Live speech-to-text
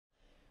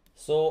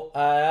So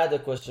I had a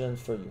question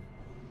for you.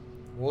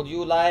 Would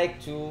you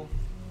like to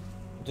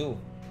do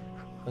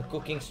a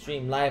cooking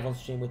stream live on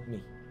stream with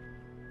me?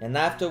 And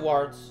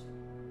afterwards,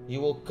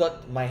 you will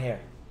cut my hair.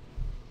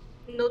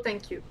 No,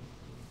 thank you.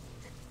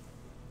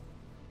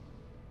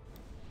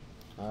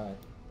 Alright.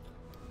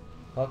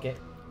 Okay.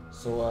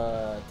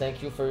 So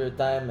thank you for your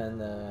time,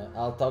 and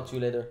I'll talk to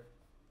you later.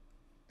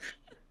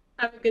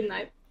 Have a good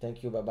night.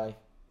 Thank you, bye bye.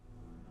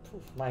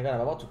 My god,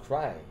 I'm about to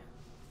cry.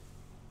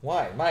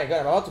 Why? My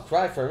god, I'm about to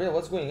cry for real.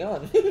 What's going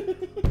on?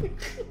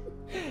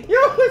 Yo,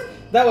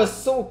 that was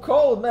so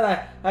cold,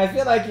 man. I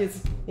feel like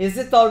is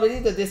it already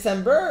the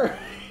December?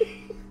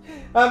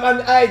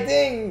 I'm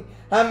hiding.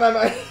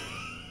 I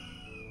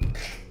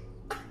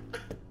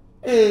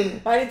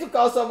need to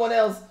call someone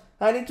else.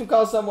 I need to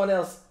call someone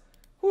else.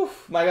 Whew,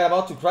 my god, I'm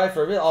about to cry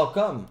for real. I'll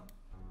come.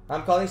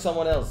 I'm calling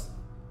someone else.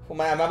 Oh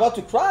my, I'm about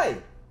to cry.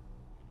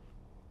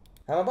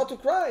 I'm about to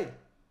cry.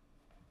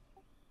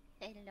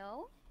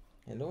 Hello?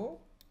 Hello?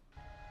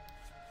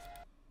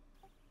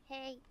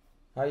 Hey.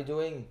 How are you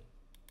doing?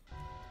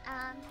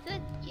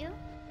 Good. You?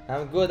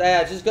 I'm good.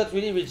 I just got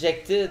really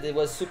rejected. It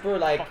was super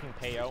like... Fucking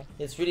Payo.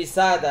 It's really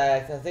sad.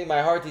 I think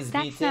my heart is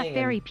That's beating. That's not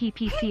very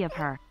PPC of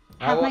her.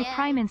 I Have my Yeah,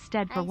 Prime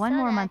instead for I one saw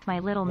more that. month, my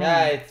little man.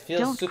 Yeah, it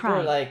feels Don't super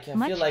cry. like... I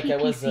Much feel like PPC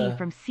I was...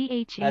 from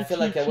CHATTUH. I feel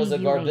like I was a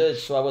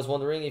garbage, so I was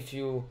wondering if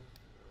you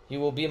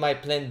will be my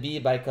plan B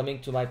by coming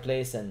to my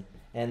place and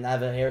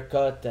have a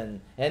haircut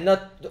and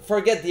not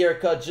forget the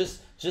haircut,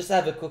 just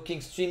have a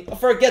cooking stream.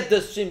 Forget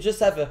the stream,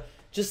 just have a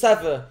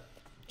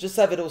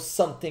little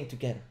something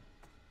together.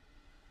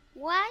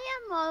 Why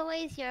am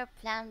always your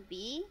plan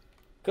B?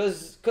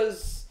 Because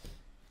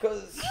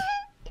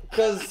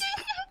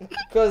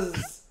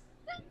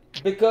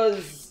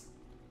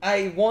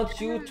I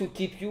want you to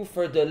keep you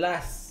for the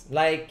last,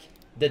 like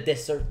the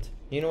dessert.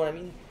 You know what I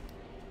mean?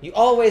 You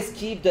always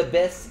keep the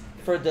best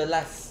for the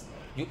last.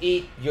 You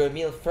eat your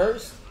meal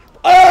first.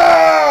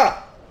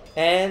 Ah!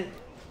 And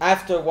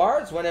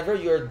afterwards, whenever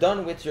you're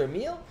done with your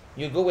meal,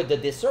 you go with the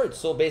dessert.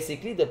 So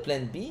basically, the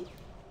plan B,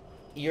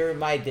 you're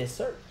my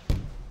dessert.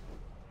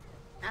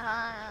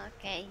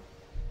 Okay.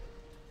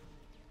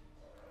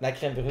 La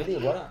crème brûlée,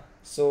 voilà.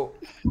 So,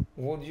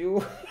 would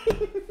you...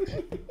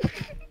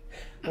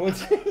 would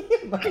you...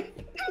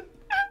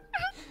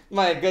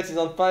 My God, she's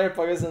on fire,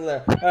 Payo's in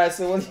there. Alright,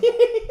 so would you...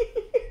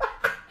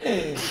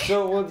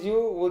 so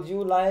would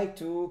you like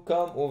to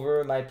come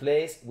over my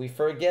place? We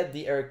forget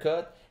the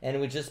haircut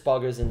and we just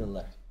poggers in the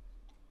lair.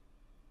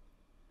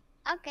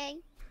 Okay.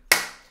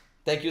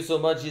 Thank you so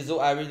much, Jizo.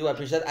 I really do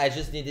appreciate it. I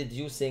just needed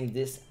you saying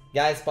this.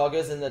 Guys,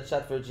 poggers in the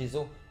chat for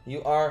Jizo.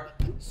 You are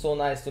so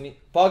nice to me.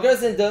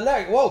 Poggers in the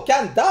lair. Whoa,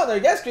 calm down. Are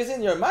you guys crazy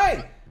in your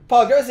mind?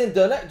 Poggers in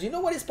the lair. Do you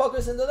know what is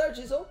poggers in the lair,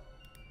 Jizo?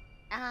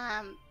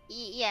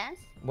 Yes.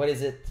 What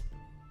is it?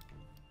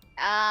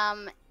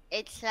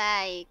 It's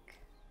like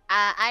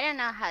I don't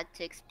know how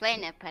to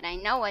explain it, but I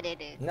know what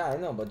it is. No, I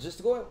know, but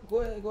just go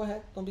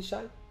ahead. Don't be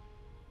shy.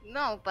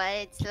 No, but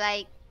it's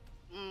like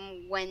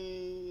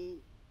when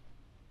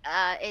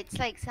it's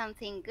like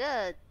something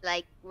good,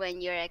 like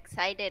when you're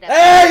excited about...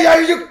 Hey,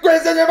 are you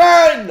crazy in your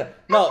mind?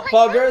 No,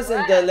 poggers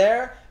in the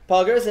lair.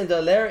 Poggers in the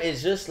lair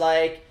is just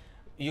like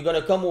you're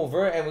gonna come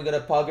over and we're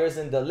gonna poggers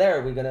in the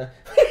lair. We're gonna.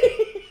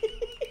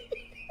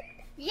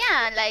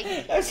 Yeah, like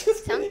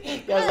something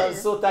Guys, I'm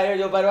good. so tired.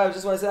 Yo, by the way, I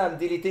just want to say I'm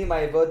deleting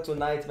my VOD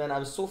tonight, man.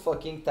 I'm so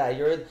fucking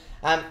tired.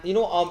 You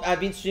know, I've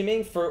been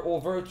streaming for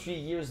over 3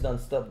 years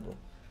non-stop, bro.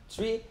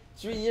 Three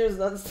years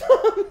non-stop.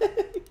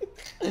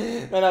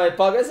 No,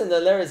 poggers in the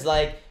lair is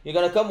like you're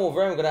gonna come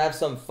over and we're gonna have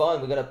some fun.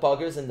 We're gonna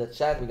poggers in the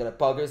chat. We're gonna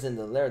poggers in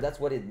the lair. That's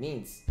what it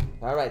means.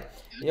 All right,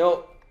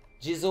 yo,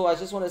 Jizo, I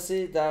just want to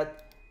say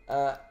that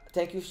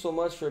thank you so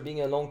much for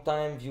being a long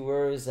time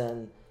viewers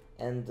and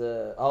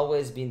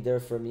always been there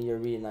for me. You're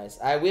really nice.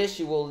 I wish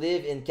you will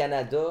live in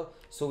Canada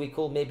so we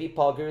could maybe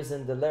poggers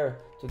in the lair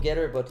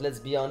together. But let's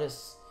be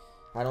honest,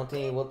 I don't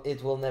think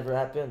it will never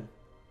happen.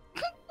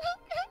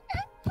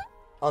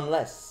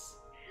 Unless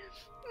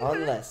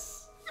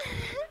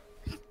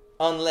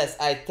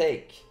I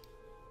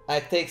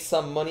take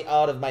some money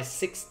out of my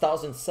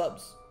 6,000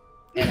 subs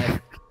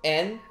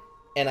and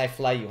I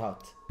fly you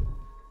out.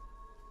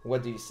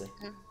 What do you say?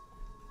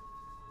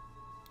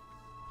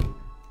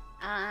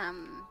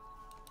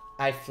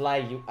 I fly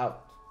you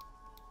out.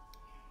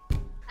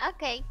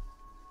 Okay.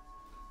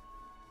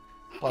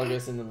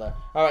 Poggers in the lair.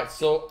 Alright,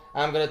 so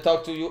I'm gonna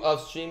talk to you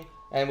off stream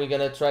and we're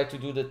gonna try to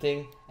do the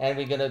thing and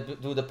we're gonna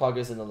do the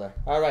poggers in the lair.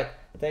 Alright,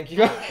 thank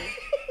you.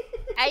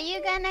 Are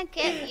you gonna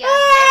get your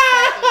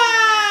haircut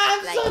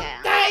I'm like so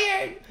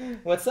tired.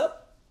 What's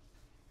up?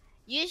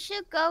 You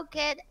should go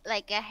get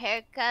like a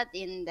haircut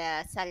in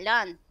the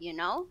salon, you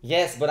know?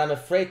 Yes, but I'm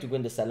afraid to go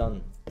in the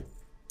salon.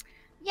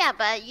 Yeah,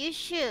 but you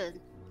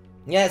should.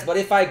 Yes, but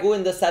if I go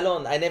in the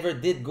salon, I never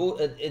did go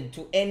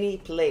into any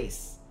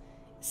place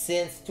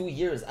since 2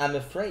 years. I'm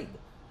afraid.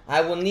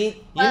 I will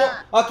need, you know,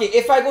 okay,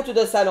 if I go to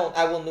the salon,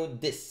 I will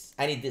need this.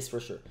 I need this for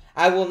sure.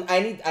 I'm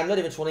not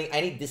even trolling,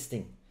 I need this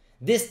thing.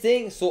 This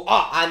thing, so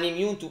I'm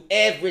immune to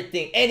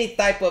everything, any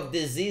type of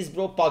disease,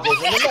 bro. Poggers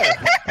in the lair.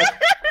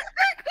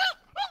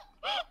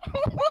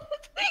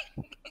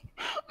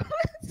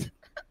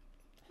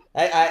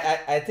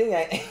 I think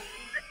I.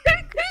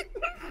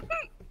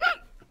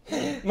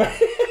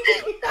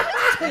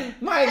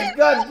 My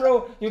God,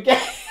 bro, you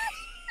can't.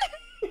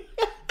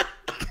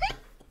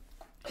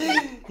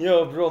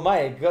 Yo, bro,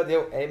 my God,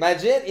 yo,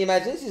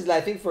 imagine she's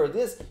laughing for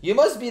this. You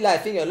must be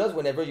laughing a lot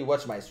whenever you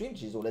watch my stream,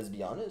 Jizo. Let's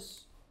be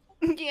honest.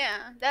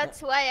 Yeah,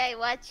 that's why I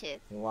watch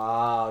it.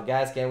 Wow,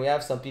 guys, can we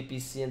have some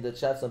PPC in the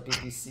chat, some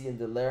PPC in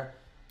the lair?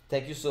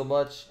 Thank you so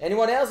much.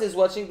 Anyone else is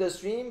watching the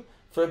stream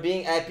for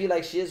being happy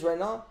like she is right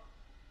now?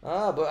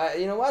 But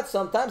you know what?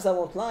 Sometimes I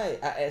won't lie.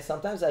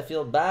 Sometimes I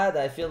feel bad.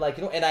 I feel like,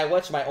 you know, and I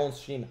watch my own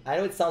stream. I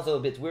know it sounds a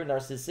little bit weird,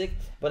 narcissistic,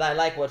 but I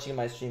like watching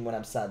my stream when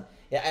I'm sad.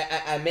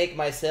 Yeah, I make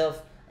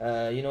myself,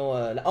 you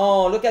know,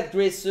 oh, look at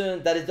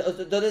Grayson.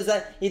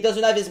 He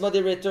doesn't have his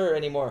moderator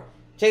anymore.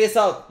 Check this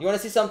out. You want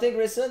to see something,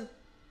 Grayson?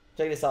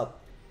 Check this out.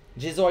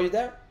 Jizo, are you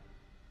there?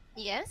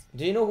 Yes?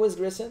 Do you know who is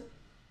Grayson?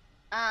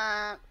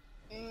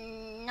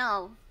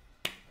 No.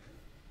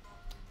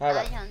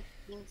 Alright. I don't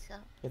think so.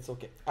 It's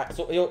okay. Alright,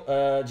 so yo,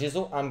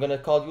 Jizo, I'm gonna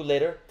call you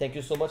later. Thank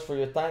you so much for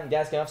your time.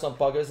 Guys, can I have some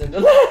poggers in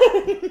the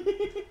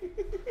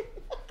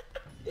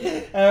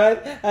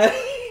Alright.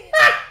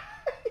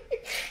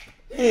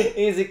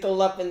 Easy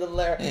clap in the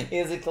lair,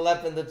 easy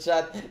clap in the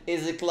chat,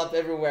 easy clap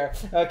everywhere.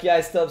 Okay, I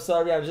stopped.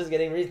 Sorry, I'm just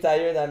getting really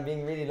tired. I'm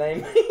being really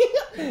lame.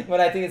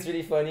 But I think it's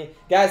really funny.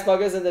 Guys,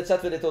 poggers in the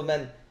chat for Little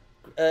Man.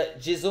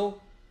 Jizo,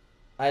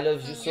 I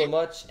love you so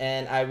much,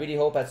 and I really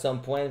hope at some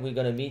point we're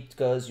gonna meet,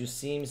 because you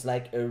seems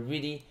like a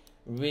really,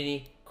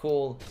 really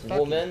cool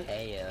woman.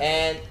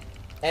 Payo.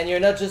 And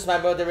you're not just my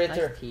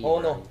moderator. Nice tea, Oh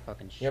bro, no, you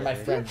fucking you're my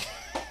shithead. friend.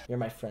 You're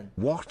my friend.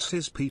 What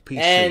is PPC?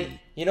 And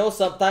you know,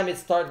 sometimes it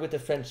starts with a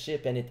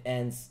friendship and it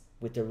ends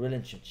with the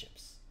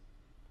relationships.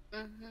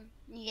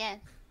 Yes.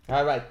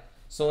 All right.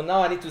 So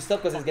now I need to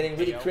stop because it's getting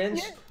really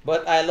cringe.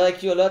 But I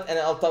like you a lot, and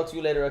I'll talk to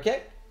you later.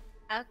 Okay?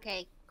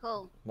 Okay,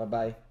 cool. Bye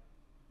bye.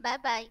 Bye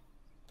bye.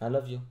 I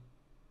love you.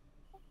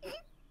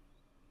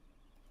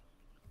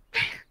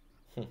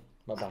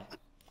 Bye bye.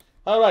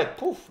 All right.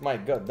 Poof. My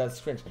God,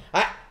 that's cringe.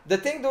 The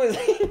thing though is,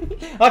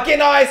 okay,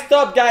 now I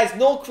stop, guys.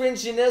 No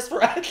cringiness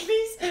for at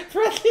least.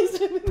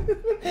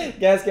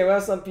 Guys, can we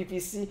have some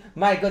PPC?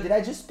 My God, did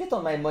I just spit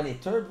on my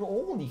monitor, bro?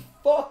 Holy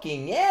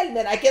fucking hell,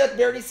 man! I cannot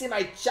barely see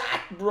my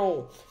chat,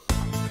 bro.